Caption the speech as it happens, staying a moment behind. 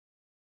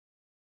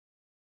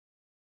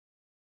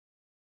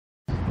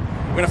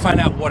We're going to find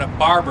out what a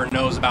barber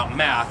knows about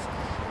math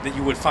that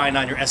you would find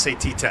on your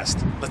SAT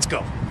test. Let's go.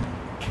 All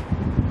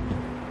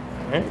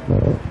right.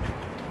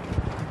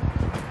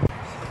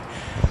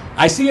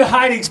 I see you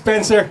hiding,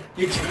 Spencer.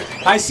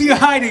 I see you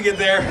hiding in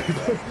there.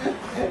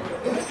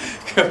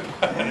 Good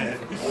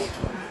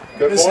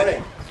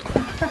morning.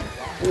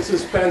 This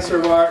is Spencer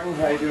Martin.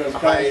 How you doing,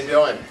 Spencer? How you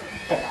doing?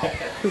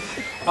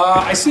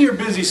 I see you're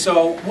busy,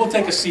 so we'll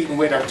take a seat and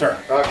wait our turn.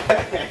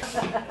 Okay.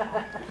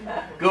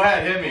 Go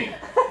ahead, hit me.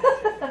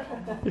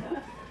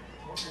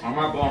 I'm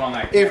not going on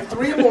that. If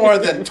 3 more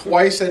than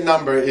twice a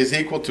number is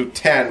equal to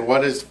 10,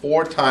 what is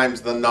 4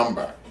 times the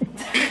number?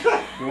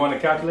 You want a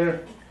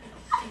calculator?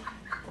 I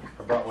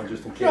brought one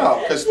just in case.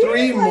 No, because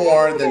 3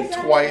 more than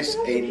twice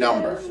a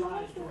number.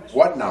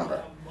 What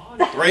number?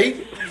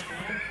 3?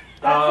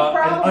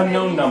 An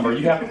unknown number.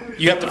 You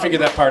have to figure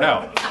that part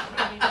out.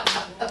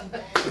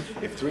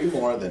 If 3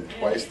 more than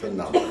twice the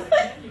number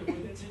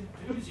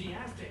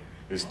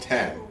is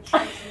 10.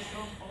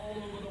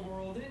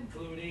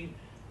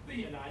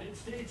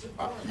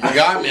 You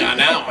got me on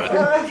that one.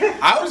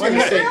 I was going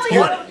to say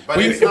 20, but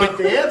it's not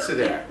the answer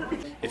there.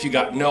 If you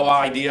got no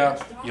idea,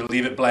 you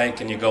leave it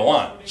blank and you go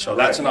on. So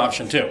that's an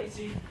option too.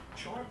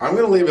 I'm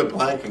going to leave it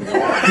blank and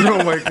go on.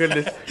 Oh my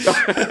goodness.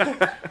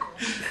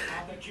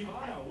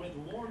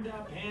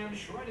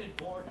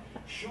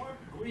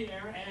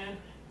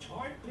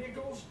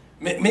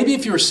 Maybe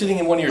if you were sitting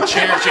in one of your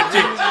chairs, you'd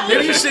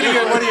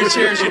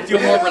feel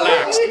more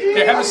relaxed.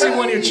 Here, have a seat in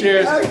one of your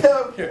chairs.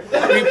 Here,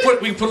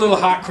 we put a little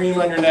hot cream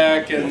on your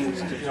neck and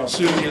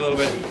soothe you a little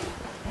bit.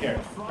 Here.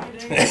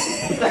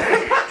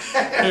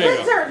 There you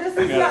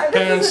go. You got a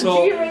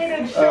pencil.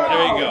 There you go.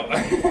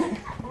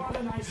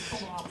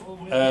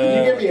 Can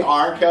you give me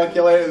our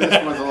calculator? This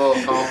one's a little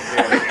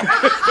complicated.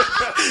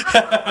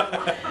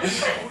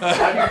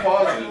 How do you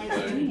pause it?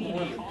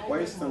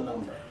 Twice the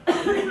number.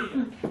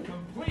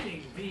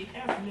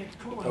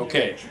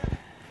 Okay.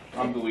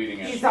 I'm deleting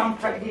it. He's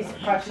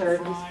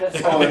pressured. He's just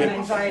Can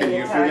anxiety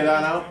you figure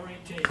that out?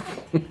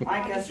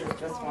 I guess it's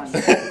this one.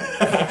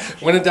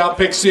 When in doubt,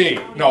 pick C.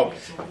 No.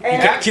 You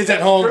got kids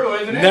at home,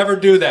 never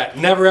do that.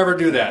 Never ever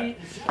do that.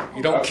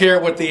 You don't care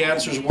what the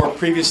answers were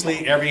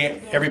previously.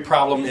 Every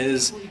problem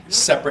is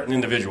separate and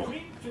individual.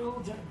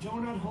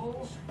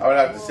 I would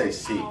have to say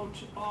C.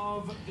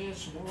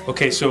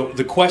 Okay, so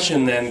the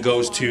question then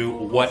goes to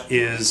what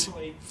is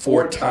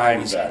 4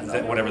 times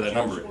that whatever that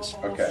number is.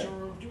 Okay.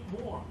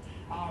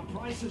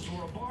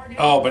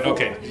 Oh, but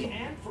okay.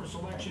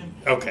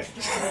 Okay.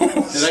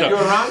 Did I do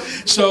it wrong?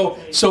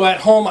 So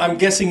at home, I'm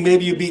guessing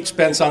maybe you beat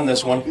Spence on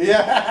this one.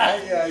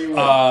 Yeah, you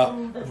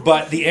will.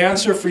 But the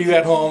answer for you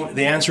at home,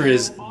 the answer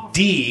is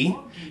D,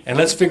 and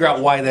let's figure out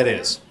why that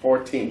is.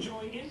 14.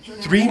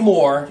 3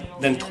 more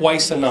than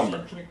twice a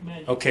number.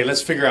 Okay,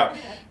 let's figure out.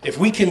 If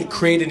we can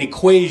create an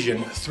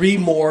equation, 3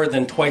 more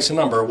than twice a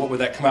number, what would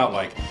that come out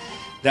like?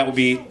 That would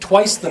be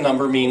twice the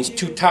number means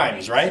 2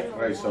 times, right?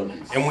 Right, so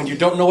And when you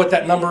don't know what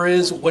that number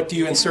is, what do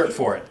you insert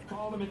for it?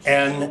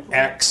 N,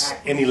 X,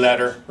 any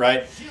letter,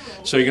 right?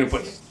 So you're going to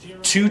put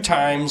 2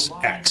 times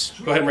X.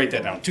 Go ahead and write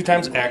that down. 2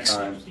 times X.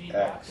 times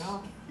X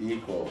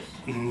equals.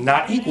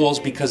 Not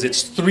equals because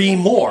it's 3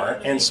 more.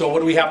 And so what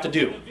do we have to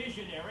do?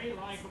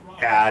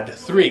 Add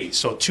 3.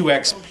 So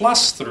 2X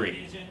plus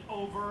 3.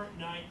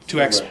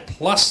 2X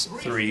plus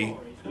 3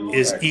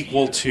 is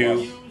equal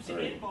to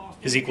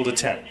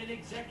 10.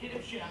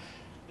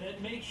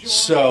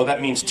 So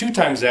that means 2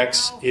 times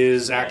X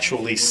is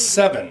actually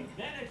 7,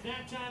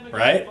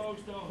 right?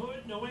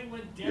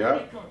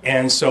 Yeah.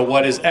 And so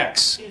what is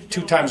X?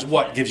 2 times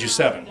what gives you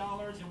 7?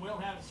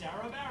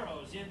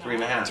 3.5.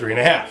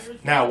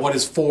 3.5. Now what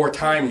is 4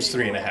 times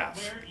 3.5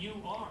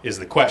 is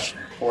the question.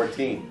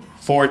 14.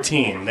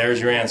 14.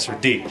 There's your answer,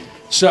 D.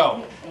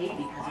 So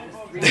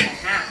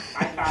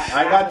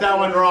I got that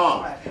one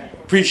wrong.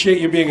 appreciate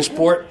you being a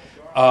sport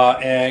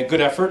and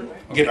good effort.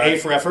 You get an A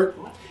for effort.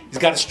 He's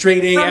got a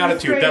straight A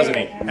attitude, doesn't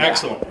he?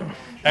 Excellent.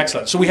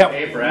 Excellent. So we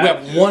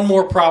have one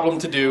more problem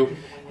to do.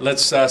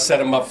 Let's set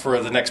him up for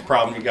the next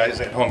problem. You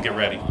guys at home, get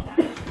ready.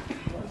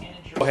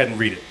 Go ahead and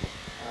read it.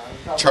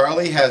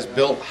 Charlie has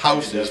built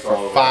houses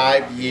for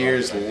 5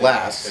 years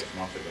less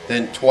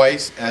than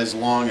twice as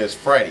long as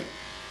Freddie.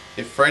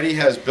 If Freddie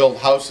has built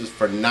houses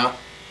for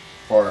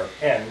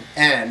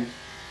N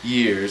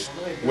years,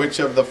 which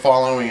of the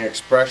following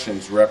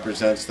expressions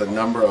represents the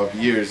number of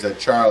years that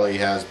Charlie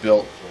has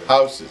built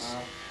houses?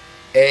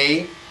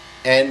 A,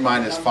 N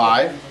minus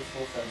 5,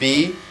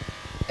 B,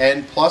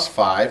 N plus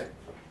 5,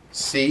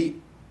 C,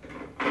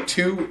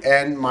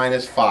 2N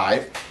minus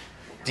 5,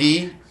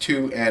 D,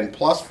 2N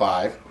plus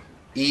 5,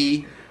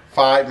 E,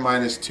 5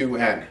 minus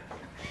 2N.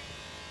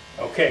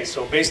 Okay,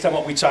 so based on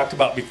what we talked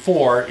about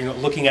before,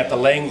 looking at the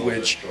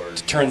language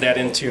to turn that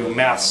into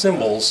math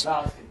symbols,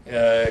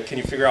 can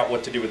you figure out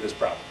what to do with this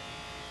problem?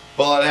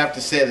 Well, I'd have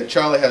to say that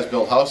Charlie has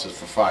built houses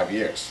for 5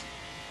 years.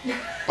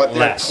 But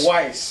they're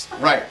twice,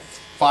 right,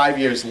 5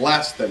 years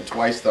less than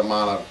twice the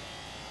amount of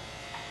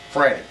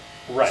Freddie.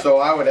 Right. So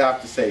I would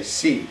have to say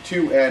C,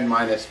 2N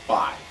minus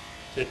 5.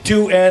 The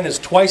 2N is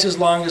twice as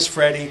long as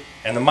Freddie,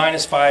 and the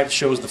 -5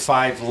 shows the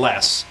 5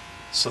 less.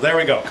 So there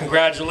we go.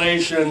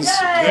 Congratulations.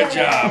 Good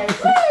job.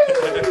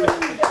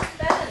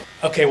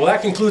 Okay, well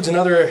that concludes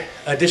another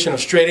edition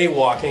of Straight A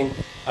Walking.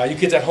 You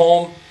kids at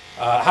home,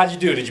 how did you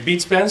do? Did you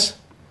beat Spence?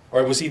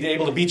 Or was he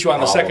able to beat you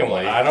on the second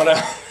one? I don't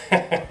know.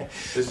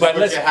 This is what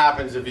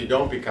happens if you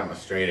don't become a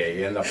straight A.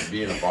 You end up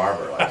being a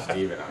barber like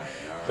Steve and I.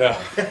 You know?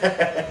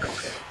 No.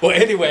 Well,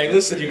 anyway,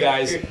 listen, you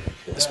guys.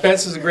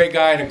 Spence is a great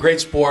guy and a great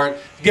sport.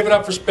 Give it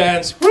up for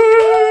Spence. Woo!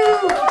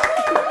 All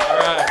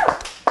right.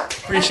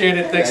 Appreciate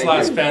it. Thanks a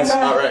lot, Spence.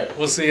 All right.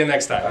 We'll see you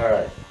next time. All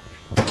right.